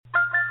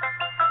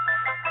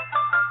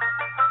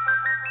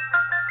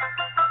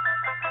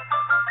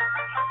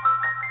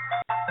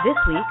This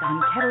week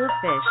on Kettle of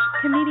Fish,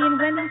 comedian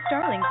Wendy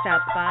Starling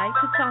stops by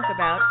to talk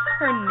about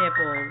her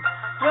nipples.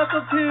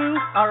 Welcome to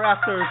our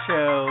after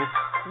show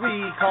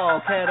we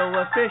call Kettle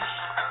of Fish,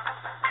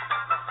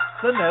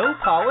 the No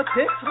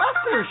Politics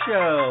Laughter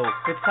Show.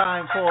 It's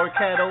time for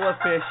Kettle of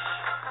Fish.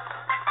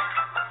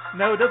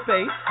 No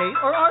debates, hate,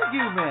 or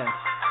arguments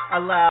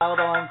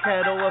allowed on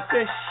Kettle of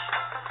Fish.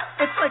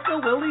 It's like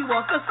a Willy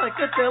Wonka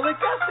psychedelic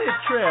acid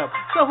trip.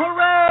 So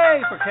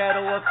hooray for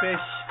Kettle of Fish.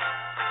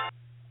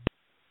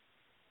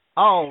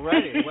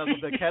 Alrighty,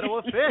 welcome to Kettle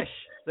of Fish,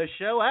 the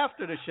show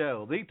after the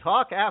show, the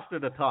talk after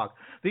the talk,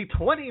 the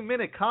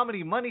 20-minute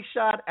comedy money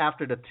shot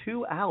after the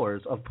 2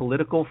 hours of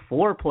political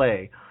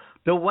foreplay.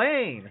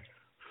 Dwayne,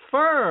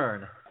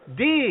 Fern,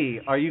 Dee,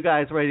 are you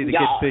guys ready to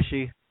get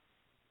fishy?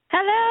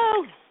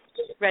 Hello.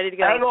 Ready to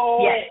go?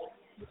 Hello.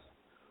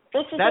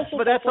 Yes.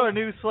 That's our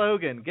new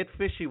slogan. Get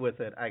fishy with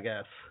it, I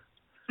guess.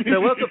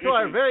 So welcome to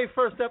our very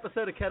first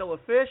episode of Kettle of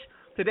Fish.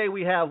 Today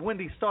we have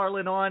Wendy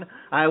Starling on.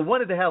 I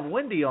wanted to have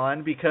Wendy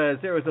on because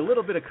there was a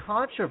little bit of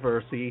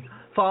controversy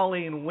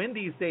following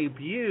Wendy's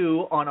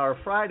debut on our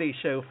Friday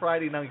show,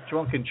 Friday Night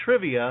Drunken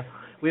Trivia.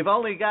 We've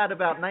only got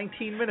about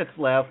 19 minutes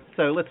left,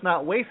 so let's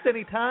not waste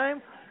any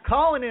time.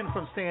 Calling in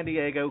from San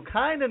Diego,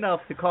 kind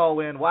enough to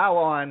call in while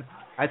on,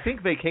 I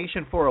think,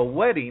 vacation for a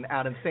wedding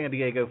out in San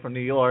Diego from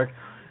New York,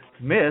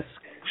 Miss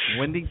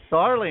Wendy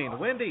Starling.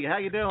 Wendy, how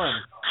you doing?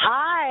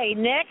 Hi,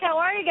 Nick. How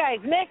are you guys?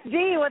 Nick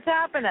D, what's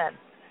happening?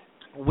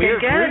 We're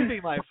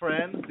groovy, my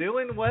friend.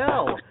 Doing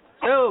well.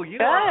 So, you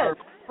are our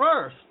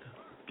first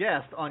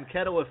guest on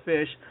Kettle of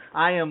Fish.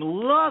 I am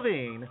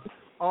loving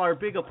our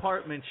big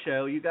apartment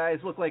show. You guys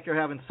look like you're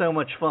having so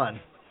much fun.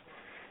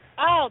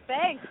 Oh,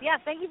 thanks. Yeah,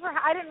 thank you for...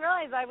 I didn't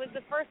realize I was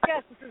the first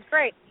guest. This is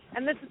great.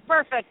 And this is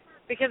perfect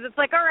because it's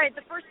like, all right,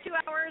 the first 2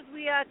 hours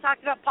we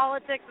talked about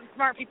politics and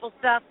smart people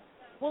stuff.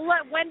 We'll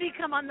let Wendy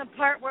come on the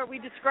part where we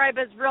describe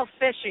as real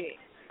fishy.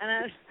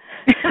 And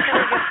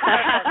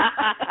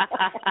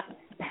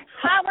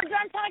we're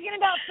done talking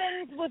about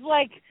things with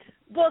like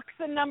books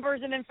and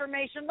numbers and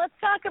information. Let's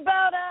talk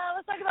about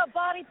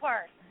body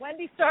parts.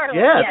 Wendy Starling.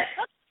 Yes.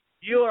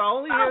 You are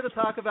only here to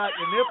talk about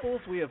your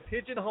nipples. We have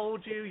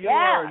pigeonholed you. You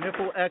are a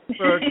nipple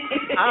expert.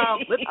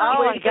 Let's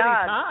not waste any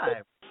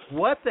time.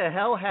 What the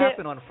hell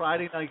happened on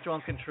Friday Night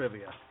Drunken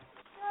Trivia?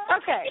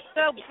 Okay,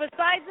 so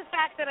besides the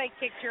fact that I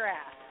kicked your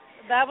ass,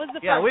 that was the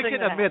first thing. Yeah, we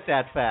can admit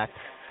that fact.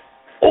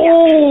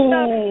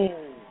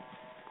 Oh.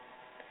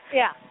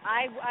 Yeah,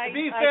 to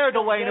be fair,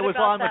 Dwayne, it was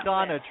on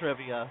Madonna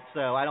trivia,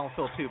 so I don't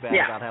feel too bad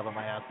about having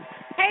my ass.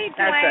 Hey,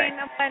 Dwayne.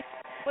 Right.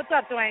 What's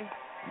up, Dwayne?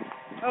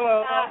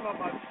 Hello. Not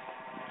much.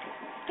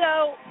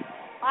 So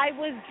I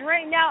was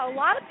drinking. Now, a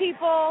lot of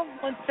people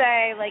would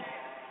say, like,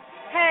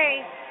 hey,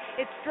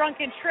 it's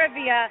drunken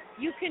trivia.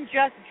 You can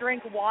just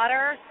drink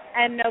water,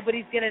 and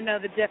nobody's going to know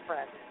the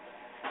difference.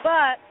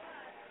 But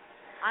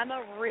I'm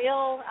a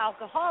real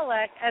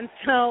alcoholic, and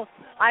so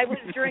I was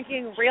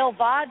drinking real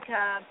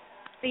vodka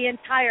the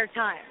entire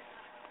time.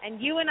 And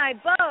you and I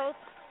both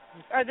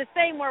are the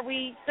same, where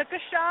we took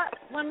a shot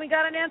when we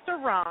got an answer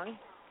wrong,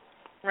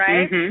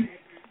 right? Mm-hmm.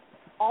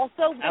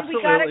 Also, when we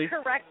got it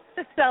correct,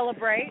 to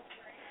celebrate.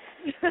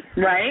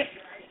 Right.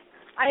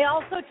 I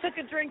also took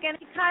a drink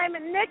anytime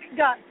Nick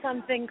got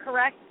something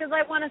correct because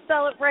I want to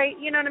celebrate,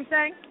 you know what I'm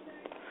saying?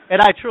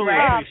 And I truly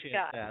appreciate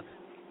that.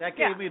 That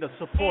gave me the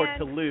support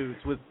to lose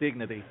with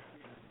dignity.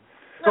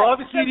 So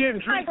obviously you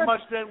didn't drink much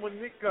then when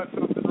Nick got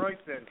something right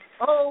then.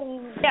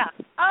 Oh. Yeah.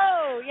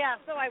 Oh, yeah.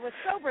 So I was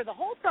sober the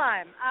whole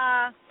time.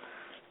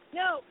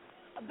 No,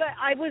 but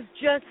I was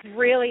just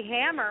really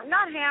hammered.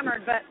 Not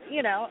hammered, but,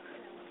 you know,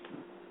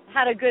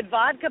 had a good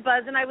vodka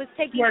buzz. And I was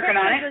taking pictures and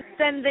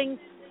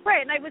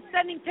I was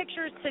sending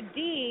pictures to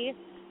Dee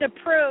to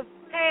prove,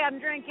 hey, I'm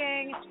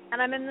drinking and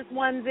I'm in this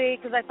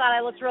onesie because I thought I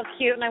looked real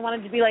cute and I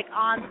wanted to be, like,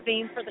 on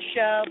theme for the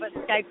show, but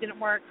Skype didn't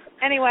work.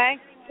 Anyway,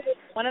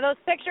 one of those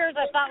pictures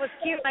I thought was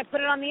cute, and I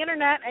put it on the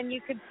internet, and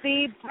you could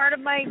see part of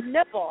my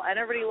nipple, and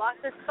everybody lost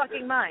their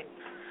fucking mind.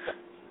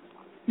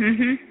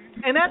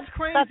 Mm-hmm. And that's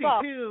crazy,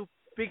 too,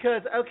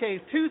 because,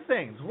 okay, two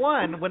things.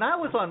 One, when I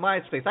was on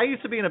MySpace, I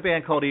used to be in a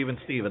band called Even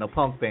Steven, a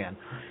punk band,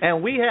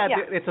 and we had,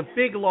 it's a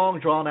big, long,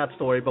 drawn-out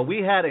story, but we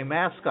had a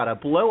mascot, a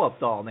blow-up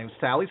doll named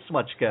Sally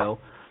Smutchko,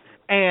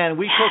 and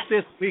we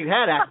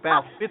had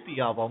about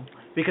 50 of them,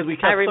 because we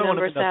kept throwing them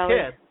in the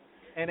pit,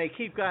 and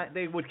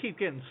they would keep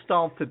getting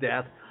stomped to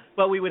death.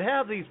 But we would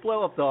have these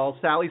blow-up dolls,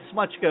 Sally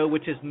Smutchko,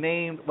 which is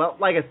named, well,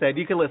 like I said,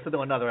 you can listen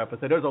to another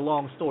episode. There's a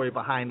long story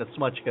behind the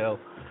Smutchko.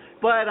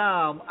 But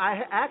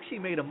I actually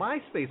made a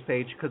MySpace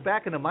page, because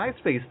back in the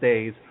MySpace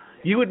days,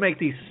 you would make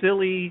these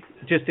silly,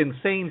 just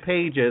insane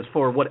pages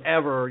for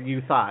whatever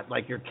you thought,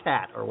 like your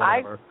cat or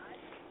whatever.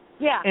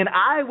 And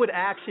I would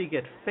actually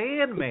get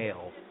fan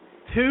mail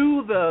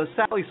to the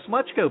Sally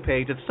Smutchko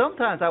page, and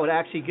sometimes I would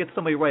actually get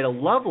somebody to write a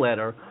love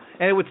letter,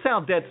 and it would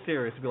sound dead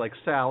serious. It'd be like,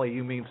 Sally,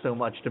 you mean so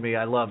much to me.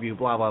 I love you,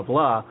 blah, blah,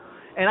 blah.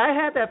 And I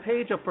had that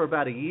page up for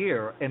about a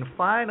year, and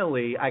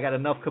finally I got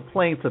enough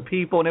complaints of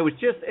people, and it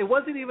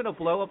wasn't even a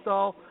blow-up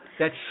doll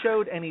that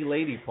showed any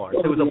lady parts.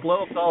 It was a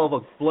blow-up doll of a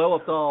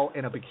blow-up doll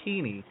in a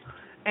bikini.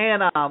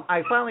 And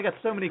I finally got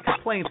so many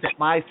complaints that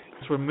my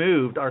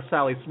removed our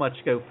Sally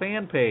Smutchko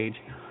fan page.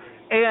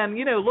 And,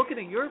 you know, looking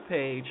at your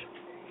page,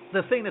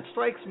 the thing that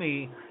strikes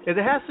me is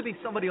it has to be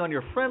somebody on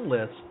your friend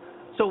list.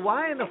 So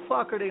why in the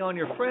fuck are they on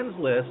your friends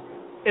list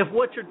if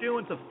what you're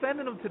doing is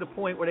offending them to the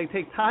point where they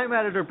take time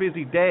out of their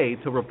busy day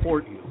to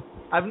report you?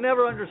 I've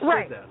never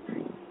understood that.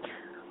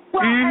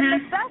 Well,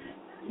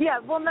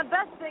 and the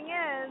best thing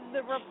is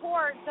the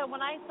report. So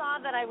when I saw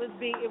that it was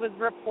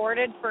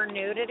reported for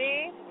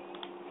nudity,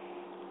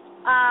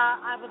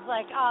 I was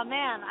like, oh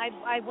man,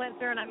 I went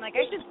through and I'm like,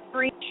 I should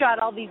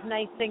screenshot all these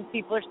nice things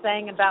people are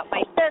saying about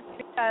my tits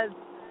because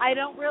I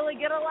don't really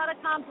get a lot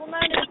of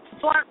compliments.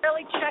 People aren't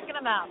really checking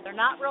them out. They're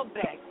not real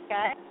big,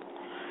 okay?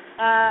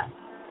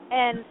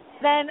 And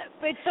then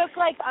it took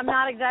I'm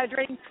not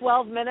exaggerating,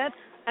 12 minutes,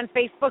 and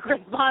Facebook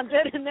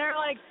responded, and they're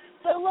like,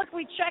 so look,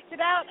 we checked it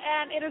out,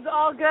 and it is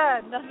all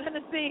good. Nothing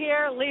to see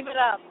here. Leave it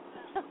up.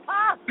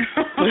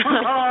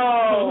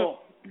 Oh!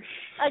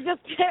 I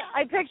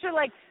picture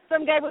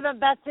some guy would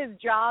invest his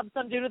job,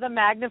 some dude with a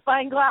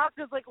magnifying glass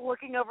just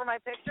looking over my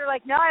picture,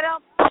 no, I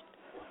don't.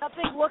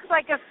 Nothing looks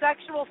like a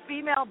sexual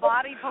female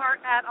body part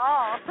at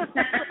all.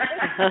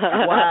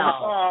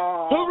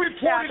 Wow. Who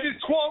reported his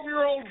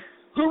 12-year-old?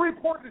 Who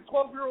reported his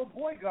 12-year-old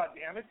boy? God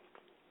damn it!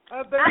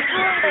 I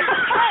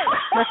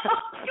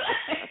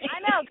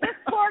know. This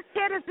poor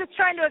kid is just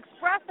trying to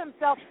express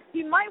himself.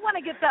 He might want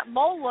to get that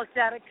mole looked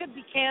at. It could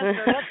be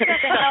cancer. Let's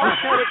get the health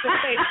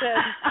notification.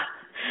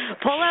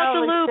 Pull out the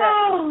loop.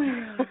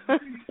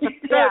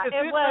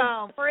 It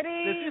was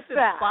pretty Does this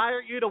fast.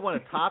 inspire you to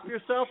want to top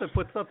yourself and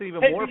put something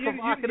even more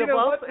provocative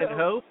up in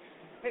hope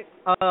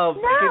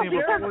of getting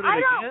reported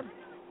again?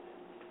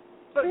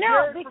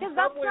 No, because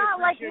that's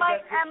not my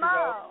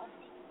MO.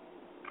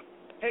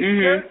 Hey,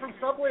 Jared from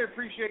Subway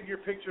appreciated your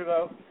picture,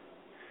 though.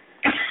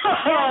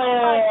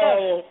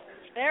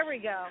 There we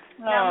go.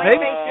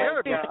 Maybe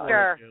Jared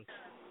picture.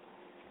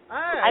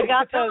 I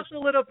got tell us a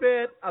little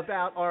bit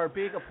about our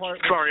big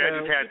apartment. Sorry, show. I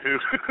just had to.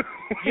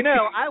 You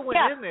know, I went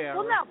in there.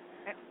 Well, no.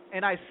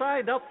 And I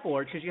signed up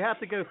for it because you have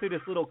to go through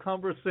this little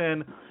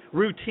cumbersome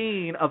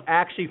routine of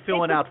actually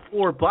filling out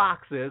 4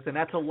 boxes, and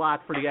that's a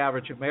lot for the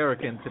average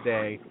American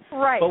today.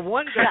 Right. But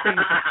one of the things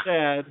it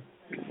said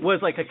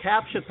was a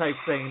CAPTCHA type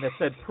thing that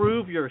said,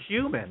 prove you're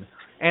human.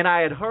 And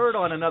I had heard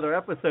on another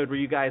episode where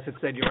you guys had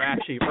said you were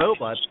actually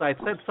robots. So I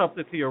said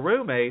something to your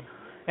roommate,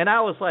 and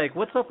I was like,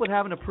 what's up with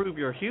having to prove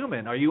you're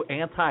human? Are you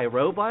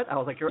anti-robot? I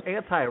was like, your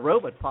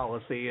anti-robot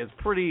policy is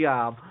pretty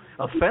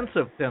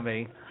offensive to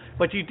me.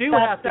 But you do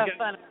have to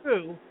go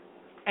through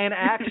and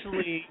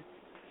actually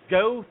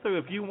go through.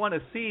 If you want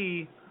to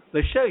see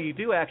the show, you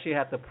do actually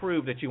have to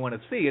prove that you want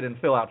to see it and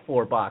fill out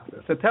 4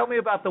 boxes. So tell me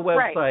about the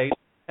website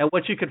and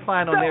what you can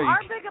find on there. So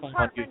our big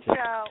apartment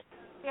show,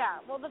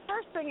 well, the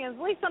first thing is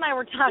Lisa and I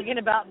were talking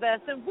about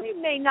this, and we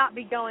may not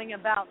be going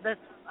about this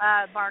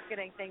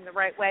marketing thing the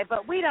right way,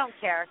 but we don't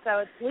care. So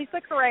it's Lisa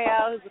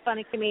Correo, who's a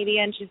funny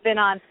comedian. She's been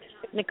on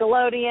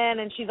Nickelodeon,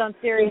 and she's on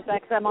Sirius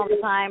XM all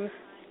the time.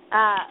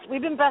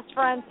 We've been best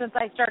friends since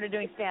I started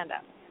doing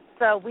stand-up.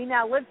 So we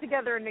now live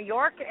together in New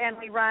York, and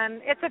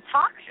it's a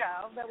talk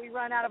show that we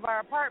run out of our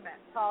apartment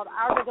called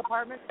Our Big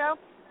Apartment Show.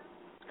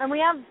 And we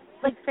have,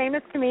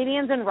 famous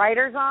comedians and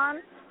writers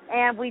on,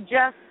 and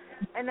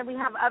then we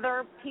have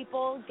other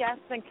people,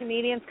 guests and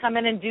comedians come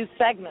in and do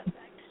segments.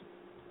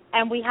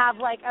 And we have,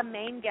 a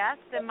main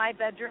guest, and my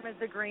bedroom is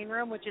the green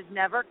room, which is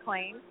never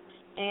clean.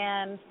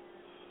 And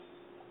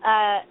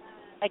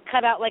I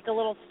cut out, a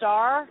little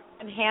star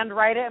and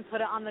handwrite it and put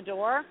it on the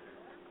door.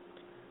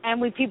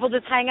 And people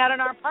just hang out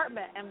in our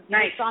apartment. And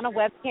it's on a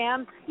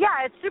webcam.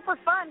 Yeah, it's super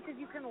fun because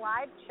you can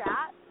live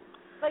chat.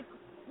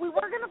 We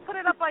were going to put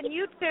it up on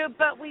YouTube,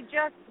 but we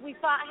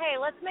thought, hey,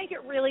 let's make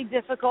it really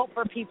difficult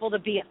for people to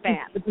be a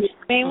fan.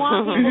 We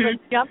want people to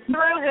jump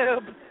through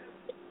hoops.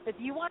 If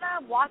you want to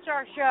watch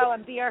our show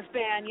and be our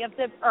fan, you have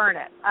to earn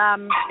it.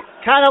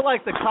 Kind of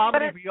like the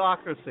comedy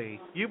bureaucracy.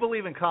 You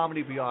believe in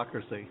comedy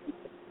bureaucracy.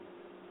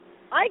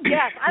 I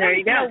guess. I don't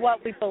even know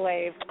what we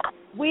believe.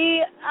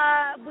 We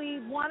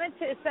wanted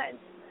to,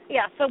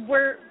 so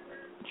we're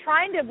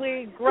trying to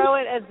grow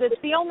it as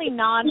it's the only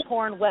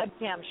non-porn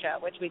webcam show,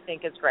 which we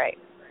think is great.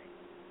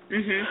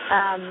 Mm-hmm.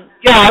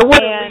 I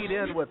wouldn't lead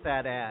in with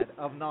that ad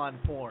of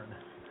non-porn.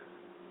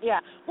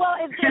 Yeah. Well,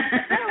 it's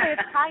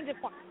kind of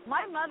porn.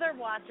 My mother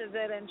watches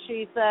it, and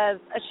she says,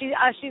 she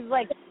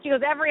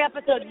goes, every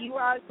episode,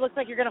 looks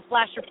like you're going to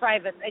flash your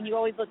privates, and you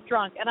always look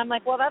drunk. And I'm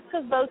like, well, that's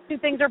because those two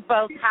things are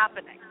both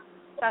happening.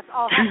 That's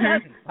all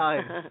happening.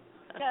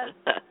 Because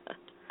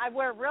I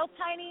wear real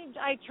tiny,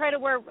 I try to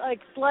wear,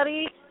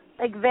 slutty,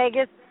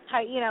 Vegas,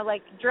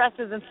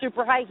 dresses and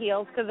super high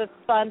heels because it's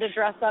fun to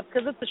dress up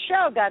because it's a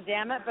show,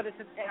 goddammit, but it's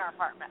just in our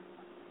apartment.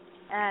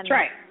 And that's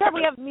right. So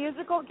we have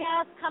musical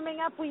guests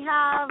coming up. We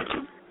have,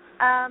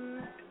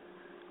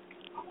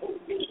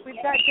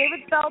 we've got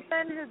David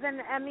Felton, who's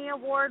an Emmy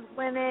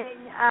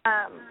Award-winning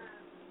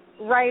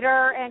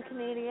writer and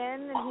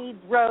comedian, and he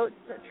wrote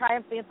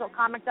Triumph the Insult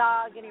Comic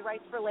Dog, and he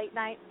writes for Late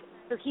Night.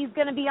 So he's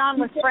going to be on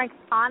with Frank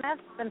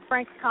Conniff, and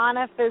Frank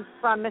Conniff is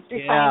from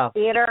Mystery Science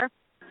Theater.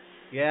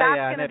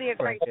 That's going to be a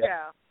great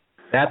show.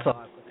 That's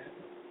awesome.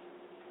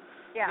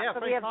 Yeah, so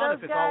Frank we have Conniff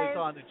those is guys. always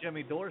on the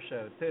Jimmy Dore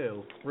show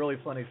too. Really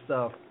funny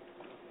stuff.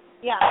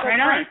 Yeah, so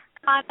Frank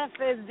Conniff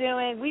is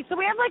doing. We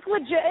have like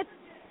legit.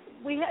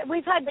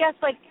 We've had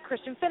guests like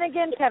Christian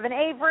Finnegan, Kevin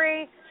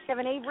Avery.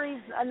 Kevin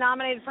Avery's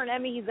nominated for an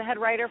Emmy. He's the head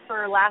writer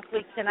for Last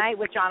Week Tonight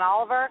with John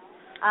Oliver.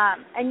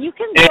 And you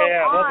can go on.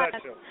 Yeah, I love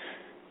that show.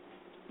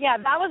 Yeah,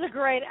 that was a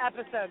great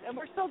episode. And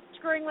we're still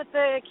screwing with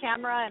the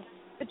camera,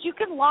 but you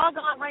can log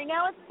on. Right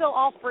now it's still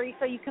all free,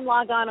 so you can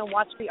log on and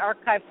watch the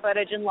archive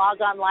footage and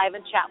log on live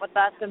and chat with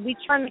us. And we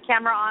turn the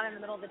camera on in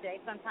the middle of the day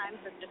sometimes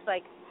and just,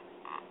 like,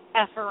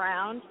 F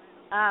around.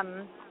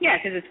 Yeah,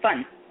 because it's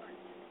fun.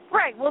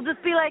 Right. We'll just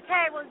be like,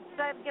 hey, we'll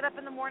get up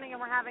in the morning and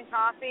we're having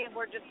coffee, and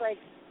we're just,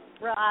 like,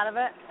 real out of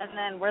it. And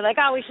then we're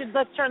like,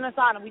 let's turn this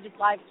on, and we just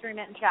live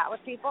stream it and chat with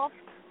people.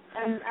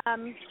 And,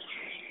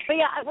 but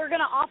yeah, we're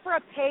going to offer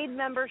a paid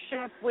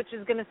membership, which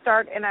is going to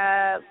start in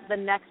the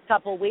next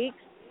couple weeks,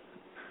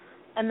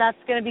 and that's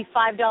going to be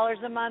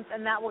 $5 a month,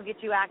 and that will get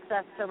you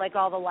access to like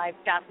all the live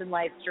chats and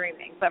live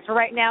streaming. But for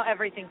right now,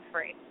 everything's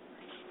free.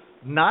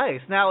 Nice.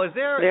 Now, is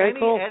there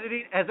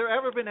editing? Has there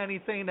ever been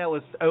anything that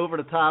was over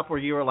the top where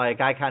you were like,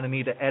 I kind of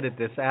need to edit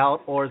this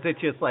out, or is it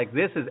just like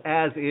this is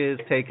as is,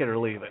 take it or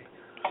leave it?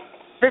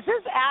 This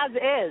is as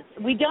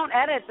is. We don't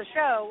edit the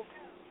show,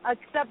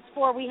 except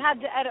for we had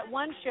to edit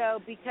one show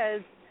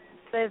because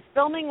the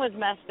filming was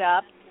messed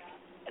up.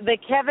 The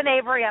Kevin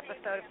Avery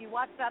episode, if you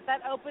watch that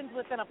opens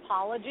with an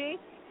apology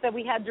that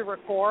we had to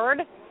record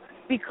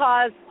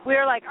because we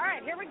were like, all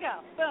right, here we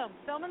go. Boom,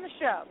 filming the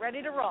show,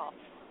 ready to roll.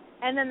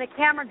 And then the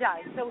camera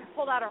died. So we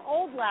pulled out our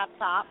old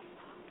laptop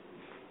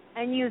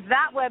and used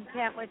that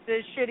webcam, which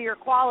is shittier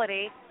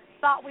quality,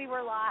 thought we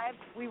were live.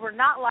 We were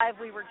not live.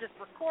 We were just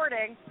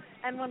recording.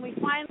 And when we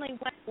finally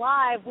went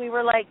live, we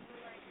were like,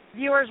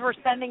 viewers were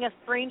sending us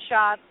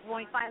screenshots. When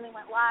we finally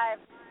went live,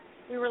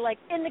 we were like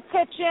in the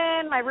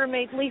kitchen. My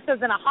roommate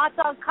Lisa's in a hot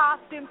dog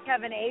costume.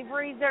 Kevin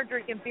Avery's there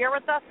drinking beer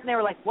with us. And they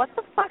were like, what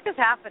the fuck is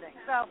happening?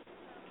 So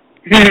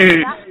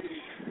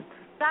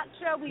that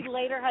show we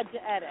later had to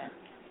edit.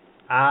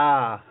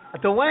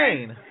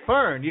 Dwayne,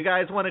 Fern, you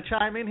guys want to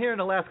chime in here in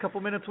the last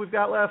couple minutes we've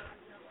got left?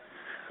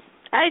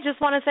 I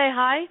just want to say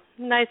hi.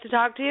 Nice to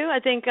talk to you. I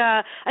think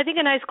a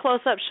nice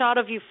close-up shot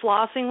of you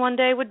flossing one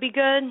day would be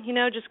good. You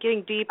know, just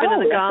getting deep into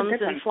the gums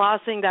and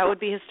flossing. That would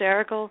be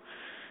hysterical.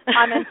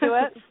 I'm into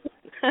it.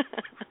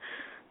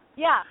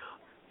 Yeah.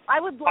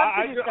 I would love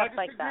to do stuff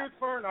like that.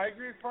 I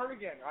agree with Fern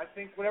again. I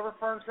think whatever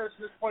Fern says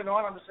from this point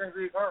on, I'm just going to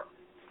agree with her.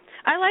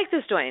 I like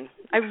this Dwayne.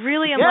 I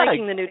really am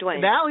liking the new Dwayne.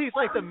 Now he's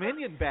like the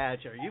Minion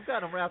Badger. You've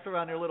got him wrapped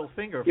around your little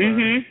finger.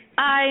 Mm-hmm.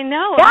 I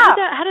know. Yeah.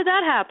 How did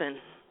that happen?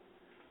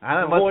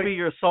 It must be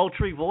your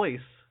sultry voice.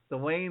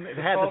 Dwayne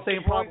had the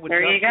same problem with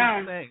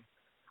Justin's thing.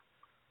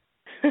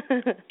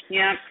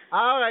 Yeah.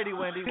 All righty,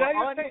 Wendy. Can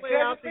I just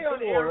say on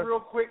the air real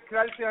quick?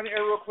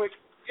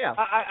 Yeah.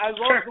 I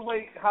love the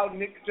way how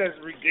Nick says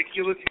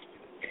ridiculous.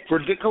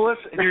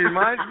 And he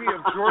reminds me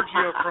of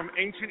Giorgio from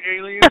Ancient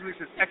Aliens, who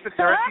says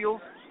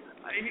extraterrestrials.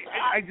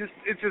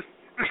 It's just.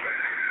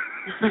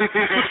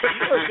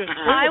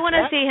 I want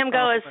to see him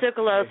go as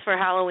Sukalos for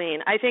Halloween.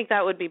 I think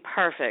that would be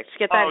perfect.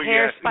 Get that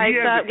hair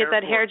spiked up, get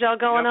that hair gel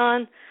going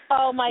on.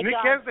 Oh, my Nick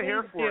God. Nick has the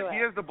hair for it. He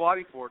has the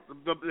body for it.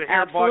 The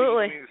hair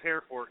Absolutely. body is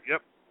hair for it.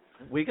 Yep.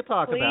 We could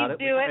talk about it.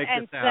 Please do it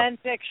and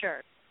send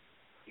pictures.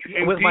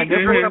 And with D my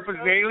can dress up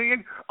as an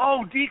alien.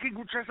 Oh, D can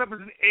dress up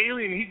as an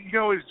alien. He can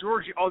go as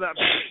Georgie. Oh, that'd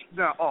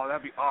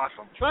be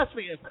awesome. Trust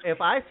me, if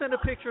I send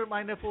a picture of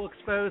my nipple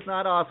exposed,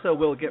 not also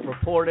will get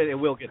reported. It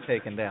will get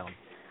taken down.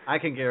 I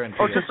can guarantee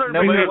it.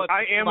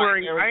 I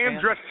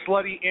am dressed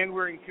slutty and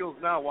wearing heels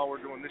now while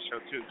we're doing this show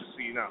too. Just so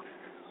you know.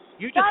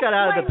 You just got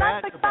out of the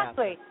bag.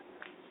 Exactly.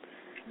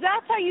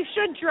 That's how you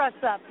should dress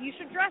up. You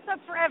should dress up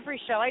for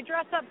every show. I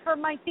dress up for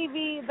my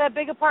TV, the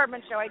Big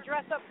Apartment show. I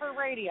dress up for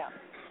radio.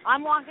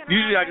 I'm walking around.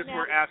 Usually I just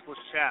wear assless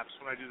chaps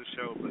when I do the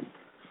show,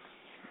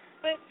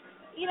 but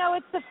you know,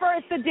 it's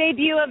the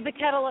debut of the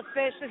Kettle of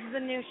Fish. This is a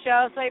new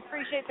show, so I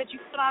appreciate that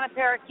you put on a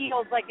pair of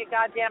heels like a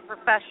goddamn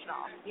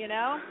professional. You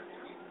know.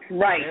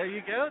 Right. There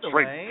you go,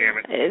 Dwayne. Right, damn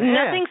it.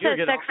 Nothing says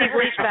sexy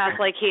bleach bath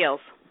like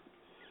heels.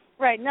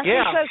 Right.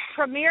 Nothing says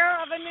premiere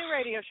of a new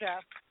radio show.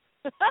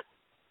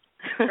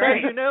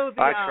 Right. So you know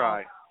I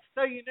try.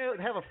 So you know,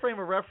 have a frame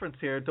of reference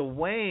here.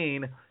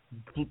 Dwayne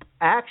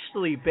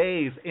actually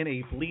bathes in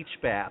a bleach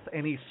bath,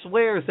 and he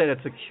swears that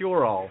it's a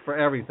cure-all for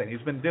everything.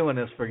 He's been doing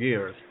this for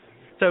years.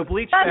 So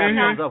bleach bath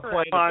comes up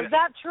quite a bit. Is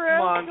that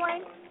true,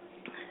 Dwayne?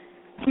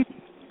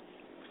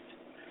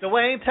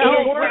 Dwayne, tell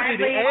Wendy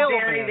the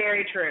ailments. Very,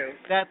 very true.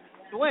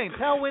 Dwayne,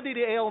 tell Wendy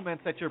the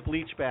ailments that your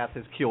bleach bath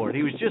has cured.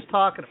 He was just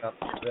talking about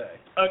this today.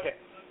 Okay.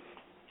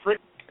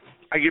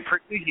 I get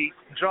prickly heat,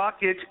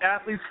 jock itch,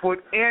 athlete's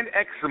foot, and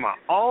eczema.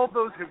 All of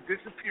those have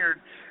disappeared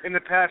in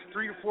the past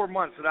 3 to 4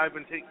 months that I've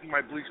been taking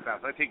my bleach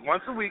bath. I take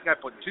once a week. I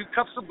put 2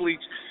 cups of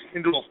bleach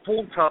into a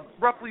full tub,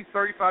 roughly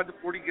 35 to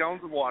 40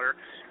 gallons of water,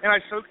 and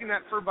I soak in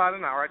that for about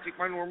an hour. I take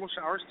my normal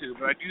showers too,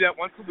 but I do that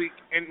once a week.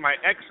 And my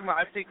eczema,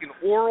 I've taken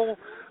oral,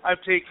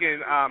 I've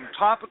taken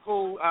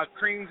topical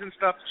creams and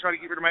stuff to try to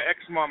get rid of my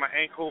eczema on my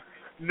ankle.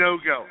 No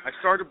go. I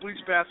started bleach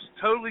baths,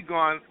 totally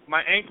gone.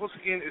 My ankle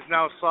skin is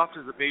now as soft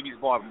as a baby's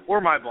bottom, or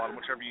my bottom,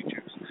 whichever you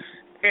choose.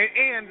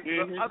 And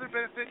the other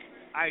benefit,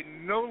 I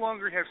no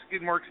longer have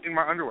skid marks in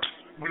my underwear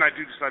when I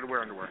do decide to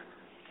wear underwear.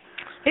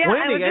 Yeah,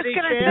 Wendy, I was just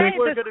going to say,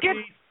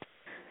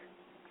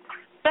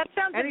 that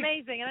sounds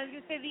amazing. And I was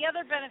going to say the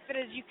other benefit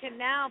is you can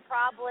now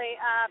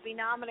probably be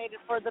nominated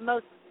for the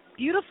most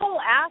beautiful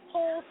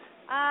asshole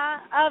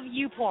of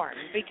YouPorn,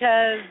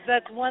 because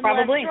that's one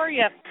less story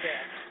you have to do.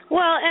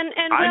 Well, and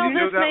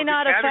this may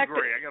not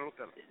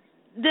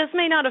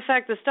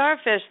affect the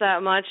starfish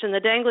that much, and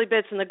the dangly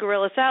bits in the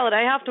gorilla salad.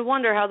 I have to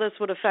wonder how this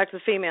would affect the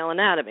female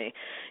anatomy.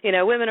 You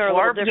know, women are a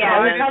little different. Yeah,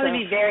 it would probably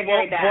be very,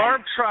 very bad.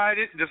 Barb tried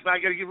it. Just I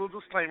got to give a little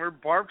disclaimer.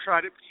 Barb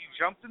tried it. She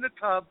jumped in the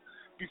tub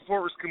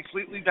before it was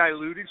completely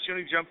diluted. She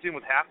only jumped in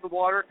with half the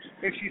water,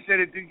 and she said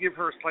it did give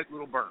her a slight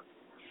little burn.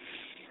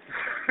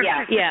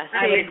 Yeah,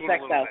 I would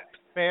expect so.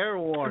 Fair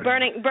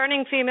warning.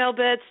 Burning female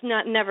bits,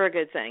 never a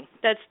good thing.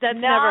 That's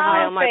never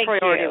high on my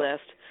priority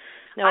list.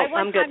 No,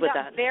 I'm good with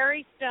that.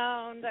 Very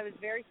stoned. I was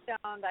very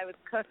stoned. I was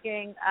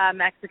cooking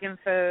Mexican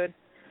food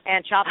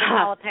and chopping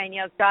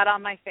jalapenos. Got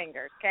on my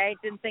fingers. Okay,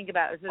 didn't think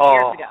about it. It was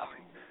years ago.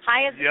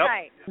 High as a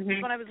kite. This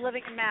is when I was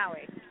living in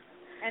Maui.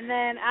 And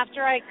then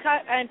after I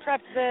cut and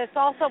prepped the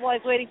salsa while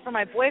I was waiting for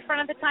my boyfriend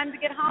at the time to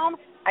get home,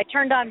 I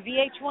turned on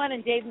VH1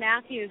 and Dave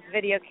Matthews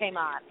video came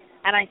on.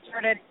 And I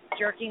started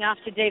jerking off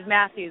to Dave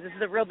Matthews. This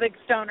is a real big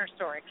stoner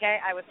story,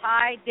 okay? I was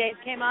high. Dave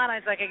came on. I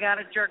was like, I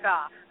got to jerk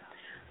off.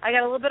 I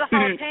got a little bit of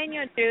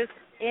jalapeno juice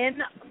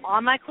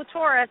on my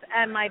clitoris,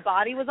 and my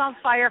body was on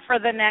fire for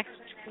the next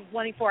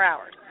 24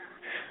 hours.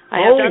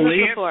 I have done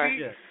this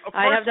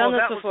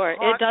before.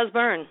 It does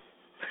burn.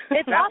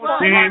 It's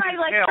awful. And then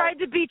I tried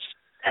to beach,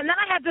 and then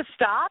I had to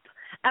stop,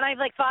 and I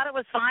thought it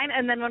was fine.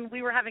 And then when we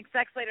were having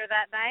sex later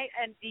that night,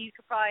 and you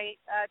could probably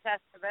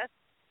attest to this,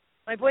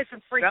 my boyfriend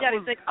freaked out.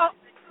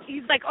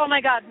 He's like, oh my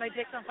God, my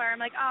dick's on fire. I'm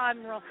like, oh,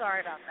 I'm real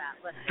sorry about that.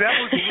 That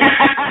was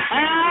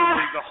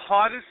literally the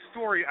hottest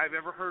story I've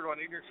ever heard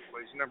on Ignorance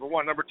Equation, number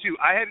one. Number two,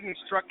 I had an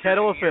instructor.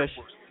 Kettle of fish.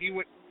 He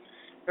went.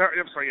 Kettle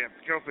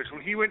of fish.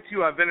 When he went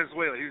to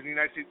Venezuela, he was in the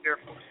United States Air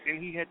Force,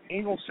 and he had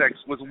anal sex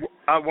with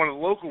one of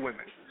the local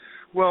women.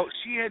 Well,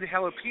 she had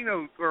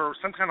jalapeno or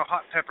some kind of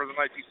hot pepper the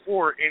night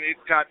before, and it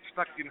got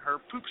stuck in her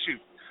poop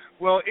chute.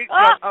 Well, it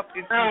got up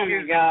into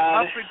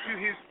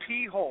his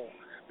pee hole.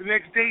 The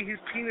next day,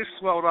 his penis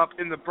swelled up,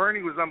 and the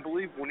burning was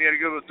unbelievable. And he had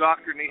to go to the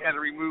doctor, and he had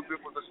to remove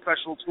it with a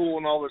special tool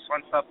and all this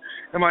fun stuff.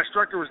 And my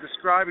instructor was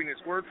describing this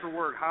word for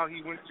word, how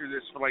he went through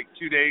this for 2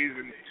 days.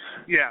 And,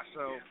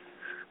 so...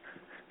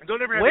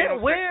 Don't ever have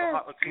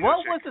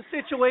what was the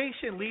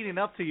situation leading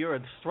up to your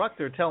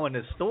instructor telling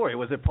this story?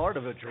 Was it part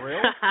of a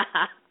drill?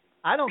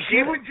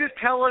 He would just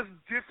tell us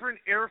different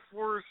Air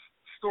Force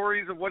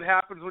stories of what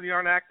happens when you're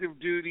on active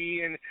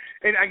duty, and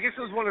I guess it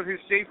was one of his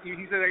safety.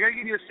 He said, I got to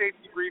give you a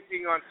safety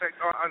briefing on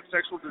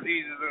sexual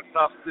diseases and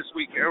stuff this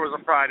week. It was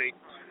a Friday.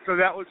 So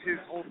that was his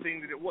whole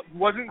thing. That it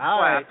wasn't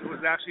class. It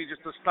was actually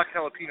just a stuck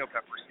jalapeno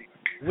pepper seed.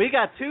 We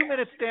got 2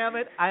 minutes, damn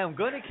it. I am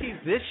going to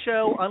keep this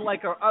show,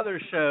 unlike our other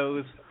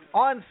shows,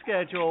 on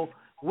schedule.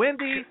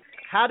 Wendy,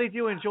 how did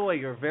you enjoy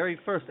your very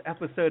first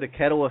episode of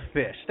Kettle of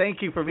Fish?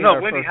 Thank you for being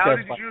our Wendy, first how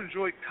guest. did you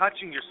enjoy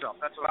touching yourself?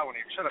 That's what I want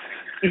to hear. Shut up. I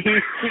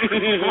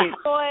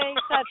enjoy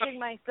touching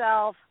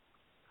myself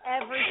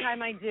every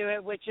time I do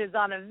it, which is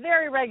on a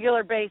very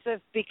regular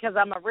basis because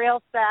I'm a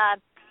real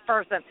sad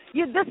person.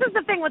 This is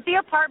the thing with the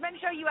apartment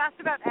show. You asked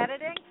about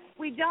editing.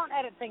 We don't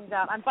edit things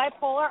out. I'm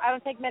bipolar. I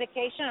don't take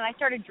medication, and I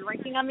started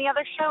drinking on the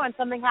other show, and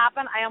something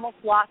happened. I almost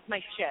lost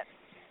my shit.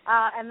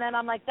 And then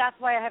I'm like, that's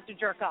why I have to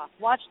jerk off.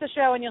 Watch the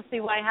show, and you'll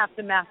see why I have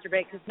to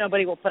masturbate, because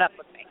nobody will put up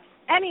with me.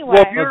 Anyway.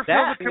 Well, if you're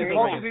filled with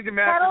compulsion need to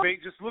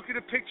masturbate, just look at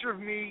a picture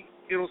of me.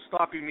 It'll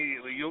stop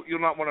immediately.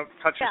 You'll not want to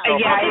touch yourself.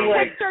 Yeah, you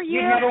would.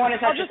 You never want to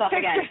touch yourself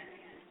again.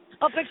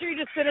 I'll picture you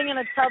just sitting in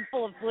a tub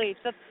full of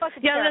bleach. That's fucking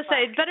terrifying. I was going to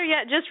say, better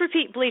yet, just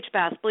repeat bleach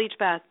bath, bleach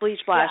bath,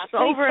 bleach splash,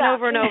 over and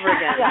over and over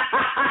again.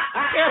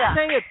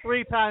 Say it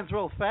 3 times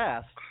real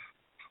fast.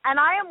 And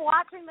I am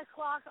watching the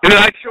clock. And then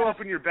I show up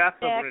in your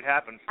bathtub when it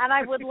happens. And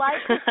I would like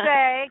to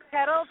say,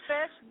 Kettle of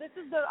Fish,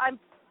 I'm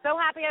so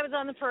happy I was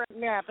on the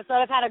premiere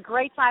episode. I've had a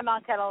great time on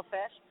Kettle of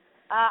Fish.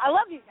 I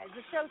love you guys.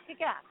 The show's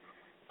kick-ass.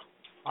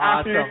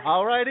 Awesome.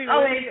 All righty.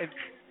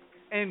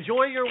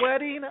 Enjoy your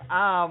wedding.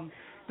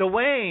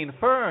 Dwayne,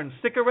 Fern,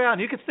 stick around.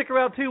 You can stick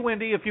around too,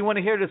 Wendy, if you want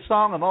to hear this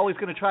song. I'm always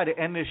going to try to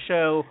end this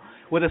show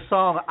with a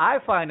song I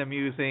find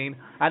amusing.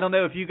 I don't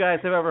know if you guys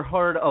have ever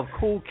heard of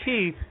Kool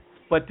Keith,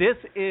 but this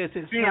is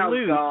his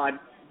salute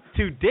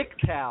to Dick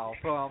Towel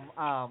from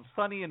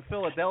Sunny in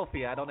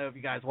Philadelphia. I don't know if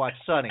you guys watch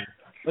Sunny.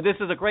 But this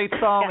is a great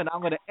song, and I'm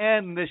going to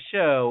end this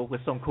show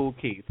with some Kool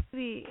Keith.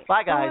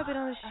 Bye, guys.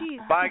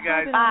 Bye,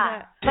 guys.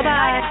 Bye.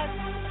 Bye-bye.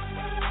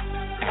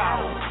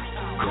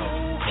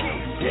 Kool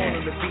Keith. Born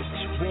on the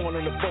beach, born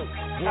on the boat,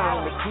 born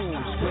on the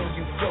cruise, when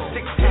you go.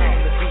 6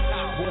 on the beach,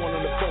 born on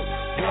the boat,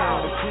 born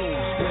on the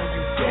cruise, when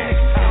you go.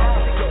 6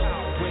 hours go,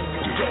 when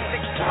you go.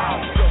 6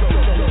 hours go.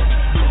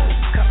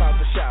 Come out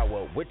the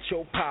shower with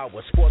your power,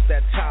 sport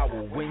that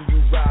towel. When you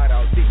ride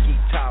out, dicky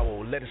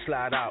towel, let it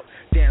slide out.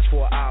 Dance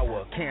for an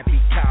hour, can't be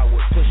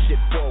coward. Push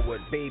it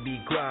forward, baby,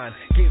 grind.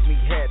 Give me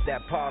head,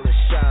 that polish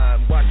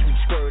shine. Watch me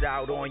squirt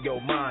out on your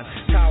mind.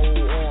 Towel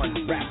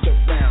on, wrapped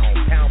around.